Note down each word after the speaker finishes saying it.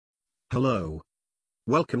Hello.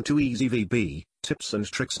 Welcome to EasyVB, Tips and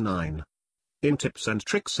Tricks 9. In Tips and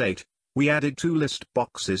Tricks 8, we added two list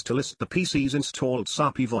boxes to list the PC's installed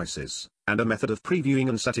SAPI voices, and a method of previewing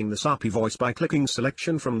and setting the SAPI voice by clicking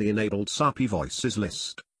selection from the enabled SAPI voices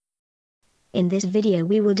list. In this video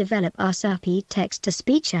we will develop our SAPI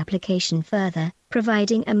text-to-speech application further,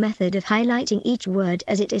 providing a method of highlighting each word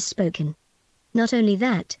as it is spoken. Not only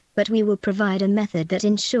that, but we will provide a method that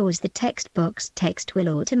ensures the text box text will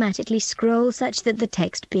automatically scroll such that the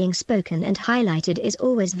text being spoken and highlighted is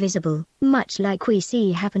always visible, much like we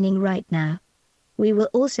see happening right now. We will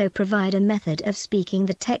also provide a method of speaking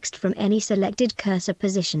the text from any selected cursor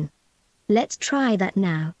position. Let's try that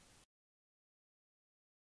now.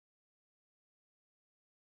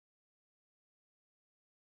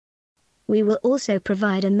 We will also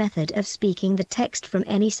provide a method of speaking the text from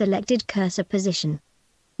any selected cursor position.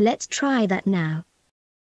 Let's try that now.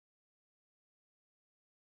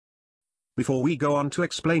 Before we go on to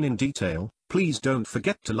explain in detail, please don't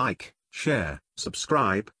forget to like, share,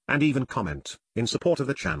 subscribe, and even comment, in support of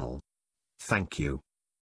the channel. Thank you.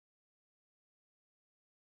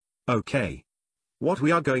 Okay. What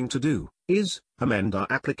we are going to do, is, amend our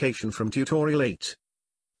application from Tutorial 8.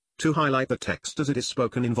 To highlight the text as it is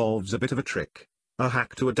spoken involves a bit of a trick, a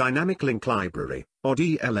hack to a dynamic link library, or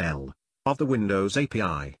DLL, of the Windows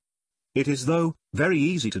API. It is though, very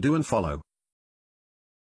easy to do and follow.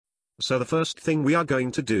 So the first thing we are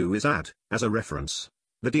going to do is add, as a reference,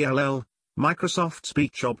 the DLL, Microsoft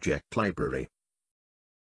Speech Object Library.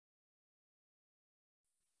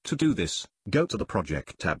 To do this, go to the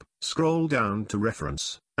Project tab, scroll down to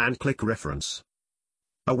Reference, and click Reference.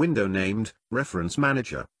 A window named Reference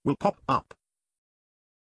Manager will pop up.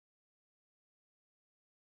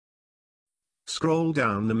 Scroll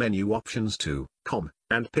down the menu options to COM,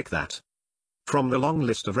 and pick that. From the long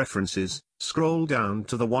list of references, scroll down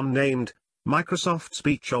to the one named Microsoft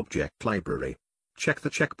Speech Object Library. Check the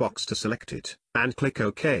checkbox to select it, and click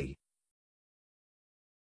OK.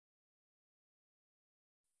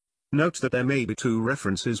 Note that there may be two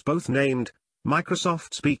references both named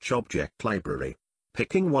Microsoft Speech Object Library.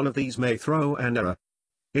 Picking one of these may throw an error.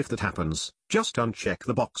 If that happens, just uncheck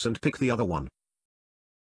the box and pick the other one.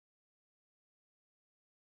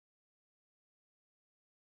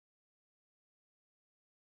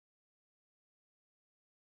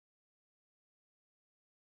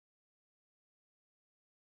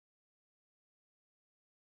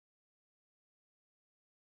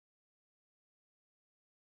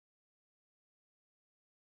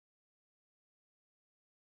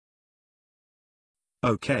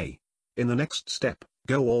 OK. In the next step,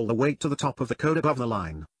 go all the way to the top of the code above the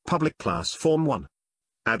line, public class form 1.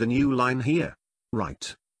 Add a new line here.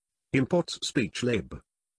 Write. Imports speech lib.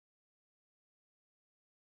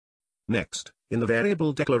 Next, in the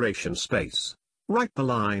variable declaration space, write the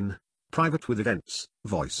line, private with events,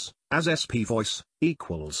 voice, as SP voice,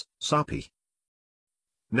 equals, SAPI.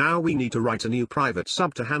 Now we need to write a new private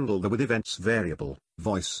sub to handle the with events variable,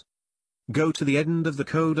 voice. Go to the end of the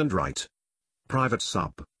code and write. Private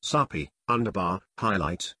sub, SAPI, underbar,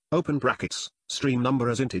 highlight, open brackets, stream number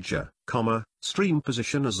as integer, comma, stream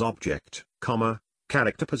position as object, comma,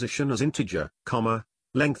 character position as integer, comma,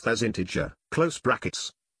 length as integer, close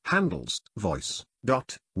brackets, handles, voice,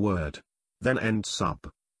 dot, word. Then end sub.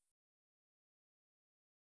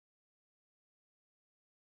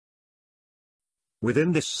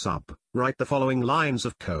 Within this sub, write the following lines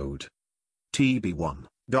of code. TB1,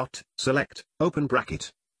 dot, select, open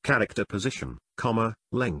bracket, character position, comma,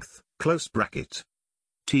 length, close bracket.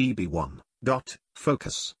 TB1, dot,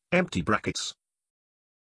 focus, empty brackets.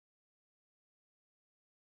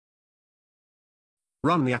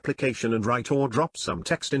 Run the application and write or drop some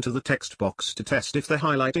text into the text box to test if the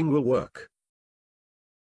highlighting will work.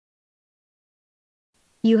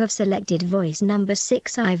 You have selected voice number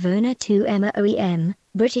 6 Ivona 2 Emma OEM,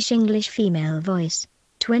 British English female voice,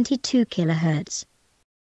 22 kHz.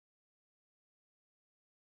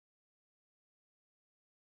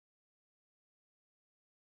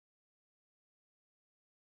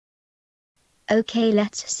 Okay,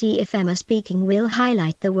 let's see if Emma speaking will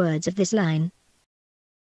highlight the words of this line.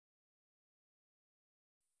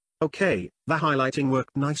 Okay, the highlighting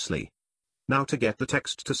worked nicely. Now to get the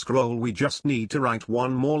text to scroll we just need to write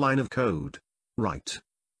one more line of code. Write.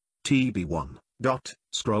 TB1, dot,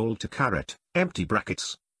 scroll to caret, empty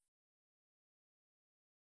brackets.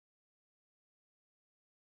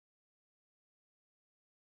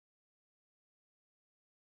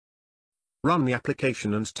 Run the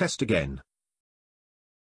application and test again.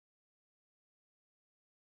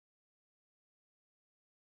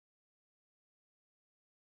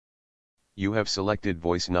 You have selected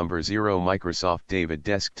voice number 0 Microsoft David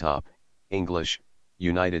Desktop, English,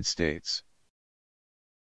 United States.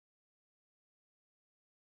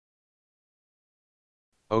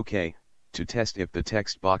 OK, to test if the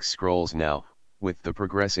text box scrolls now, with the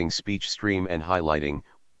progressing speech stream and highlighting,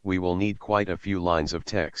 we will need quite a few lines of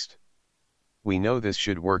text. We know this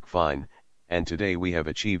should work fine, and today we have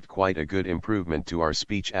achieved quite a good improvement to our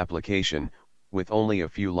speech application, with only a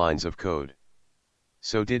few lines of code.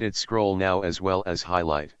 So did it scroll now as well as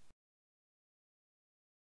highlight?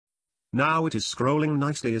 Now it is scrolling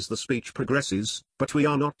nicely as the speech progresses, but we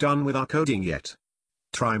are not done with our coding yet.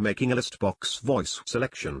 Try making a list box voice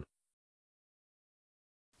selection.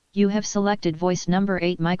 You have selected voice number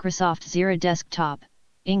 8 Microsoft Zero Desktop,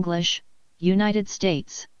 English, United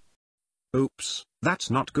States. Oops, that's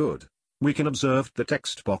not good. We can observe the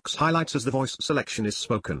text box highlights as the voice selection is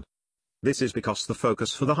spoken. This is because the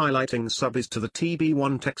focus for the highlighting sub is to the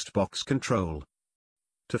TB1 text box control.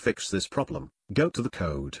 To fix this problem, go to the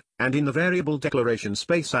code, and in the variable declaration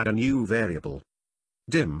space add a new variable.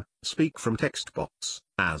 Dim, speak from text box,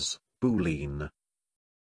 as, boolean.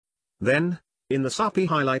 Then, in the SAPI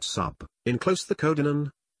highlight sub, enclose the code in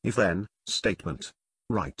an if-then statement.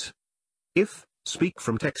 Write if speak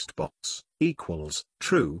from text box equals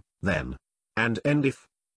true, then, and end if.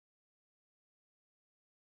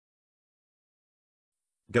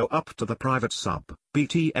 Go up to the private sub,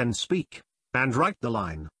 btn speak, and write the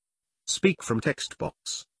line speak from text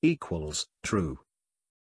box equals true.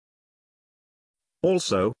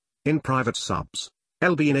 Also, in private subs,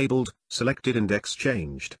 LB enabled, selected index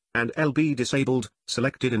changed, and LB disabled,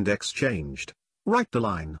 selected index changed. Write the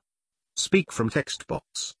line speak from text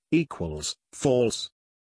box equals false.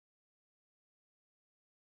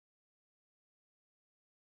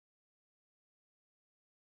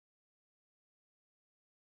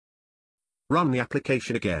 Run the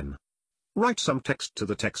application again. Write some text to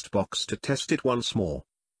the text box to test it once more.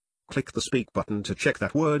 Click the speak button to check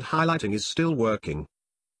that word highlighting is still working.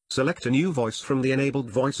 Select a new voice from the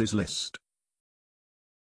enabled voices list.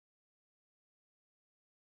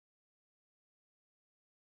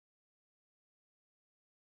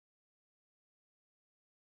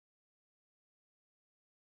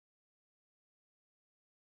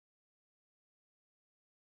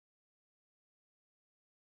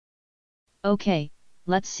 OK,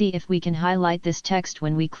 let's see if we can highlight this text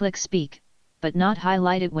when we click speak, but not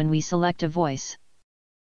highlight it when we select a voice.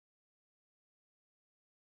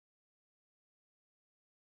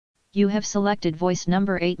 You have selected voice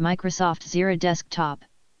number 8 Microsoft Zero Desktop,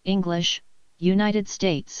 English, United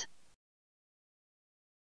States.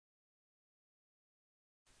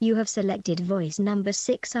 You have selected voice number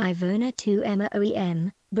 6 Ivona 2 Emma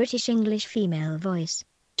OEM, British English female voice,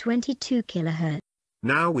 22 kHz.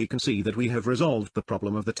 Now we can see that we have resolved the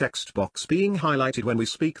problem of the text box being highlighted when we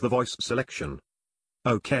speak the voice selection.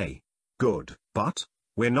 Okay. Good, but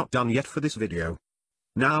we're not done yet for this video.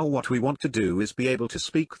 Now what we want to do is be able to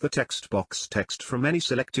speak the text box text from any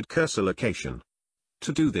selected cursor location.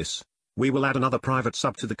 To do this, we will add another private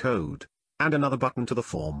sub to the code, and another button to the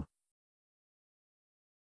form.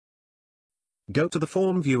 Go to the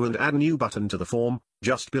form view and add a new button to the form,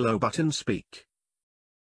 just below button speak.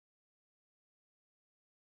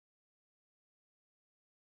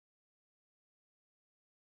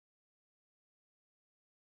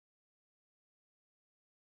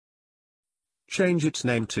 Change its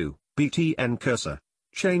name to btn cursor.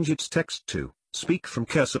 Change its text to speak from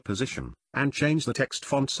cursor position, and change the text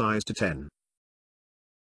font size to 10.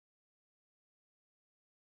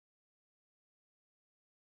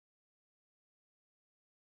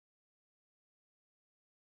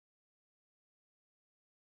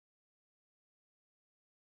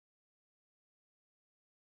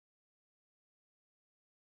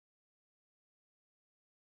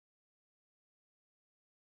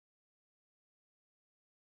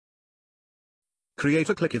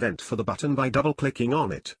 Create a click event for the button by double-clicking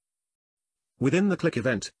on it. Within the click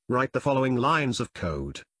event, write the following lines of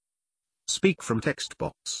code. Speak from text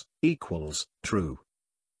box equals true.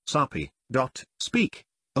 Sappy dot speak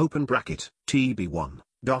open bracket tb1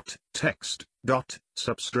 dot text dot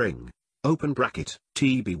substring open bracket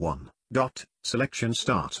tb1 dot selection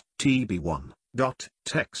start tb1 dot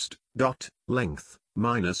text dot length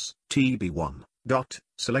minus tb1 dot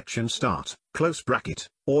selection start close bracket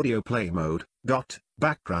audio play mode dot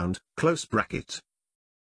background close bracket.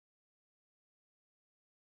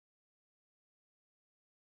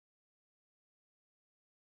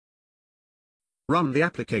 Run the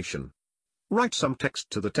application. Write some text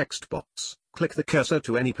to the text box, click the cursor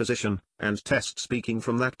to any position, and test speaking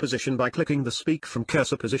from that position by clicking the Speak from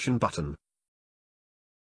Cursor Position button.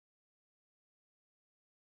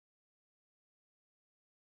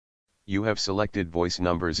 You have selected voice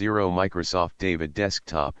number 0 Microsoft David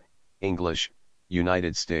Desktop, English,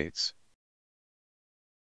 United States.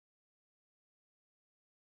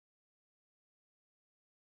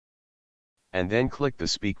 And then click the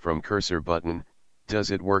Speak from Cursor button.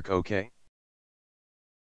 Does it work okay?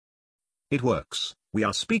 It works. We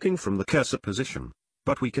are speaking from the cursor position,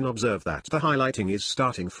 but we can observe that the highlighting is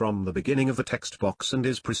starting from the beginning of the text box and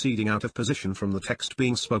is proceeding out of position from the text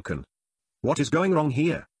being spoken. What is going wrong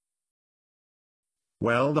here?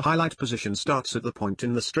 Well, the highlight position starts at the point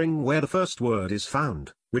in the string where the first word is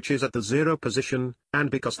found, which is at the 0 position, and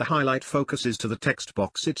because the highlight focuses to the text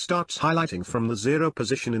box, it starts highlighting from the 0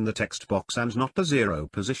 position in the text box and not the 0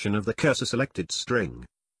 position of the cursor selected string.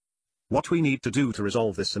 What we need to do to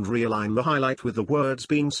resolve this and realign the highlight with the words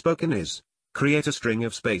being spoken is create a string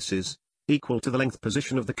of spaces equal to the length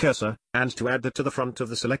position of the cursor, and to add that to the front of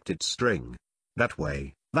the selected string. That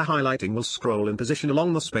way, the highlighting will scroll in position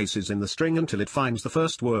along the spaces in the string until it finds the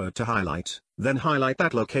first word to highlight, then highlight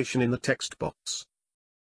that location in the text box.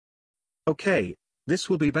 Okay, this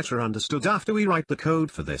will be better understood after we write the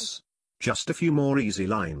code for this. Just a few more easy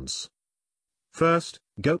lines. First,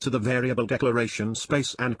 go to the variable declaration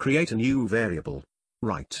space and create a new variable.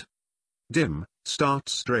 Write dim start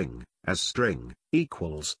string as string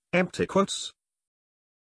equals empty quotes.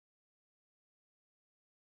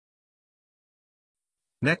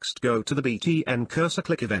 Next, go to the btn cursor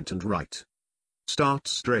click event and write start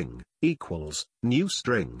string equals new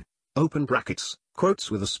string open brackets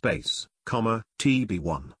quotes with a space comma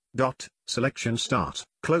tb1 dot selection start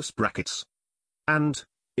close brackets, and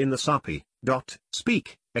in the Sappy dot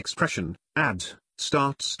speak expression add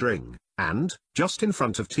start string and just in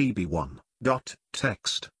front of tb1 dot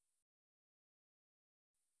text.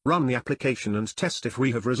 Run the application and test if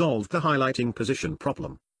we have resolved the highlighting position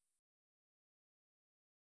problem.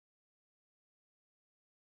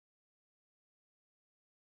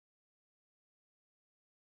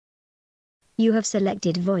 You have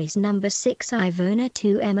selected voice number 6 Ivona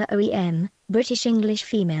 2 Emma OEM, British English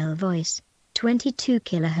female voice, 22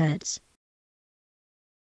 kHz.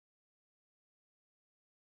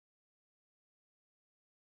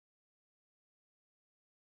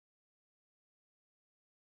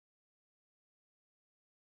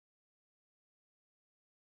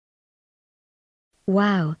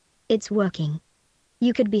 Wow, it's working.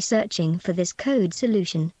 You could be searching for this code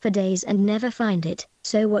solution for days and never find it.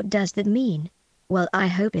 So what does that mean? Well, I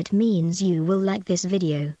hope it means you will like this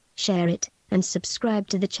video, share it, and subscribe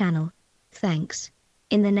to the channel. Thanks.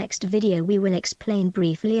 In the next video we will explain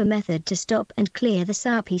briefly a method to stop and clear the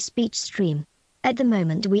Sappy speech stream. At the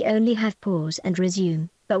moment we only have pause and resume,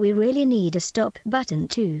 but we really need a stop button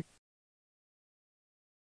too.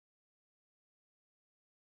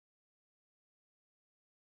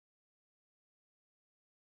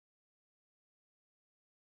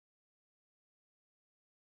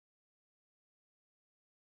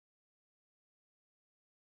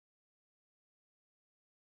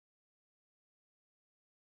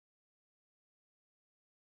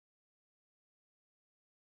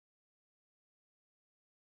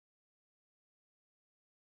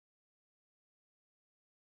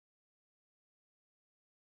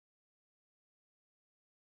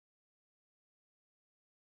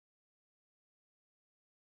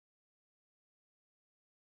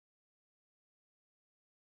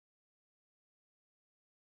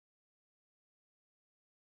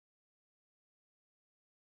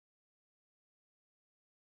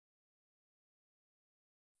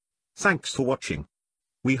 Thanks for watching.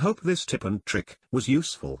 We hope this tip and trick was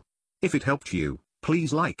useful. If it helped you,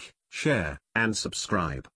 please like, share, and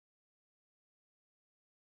subscribe.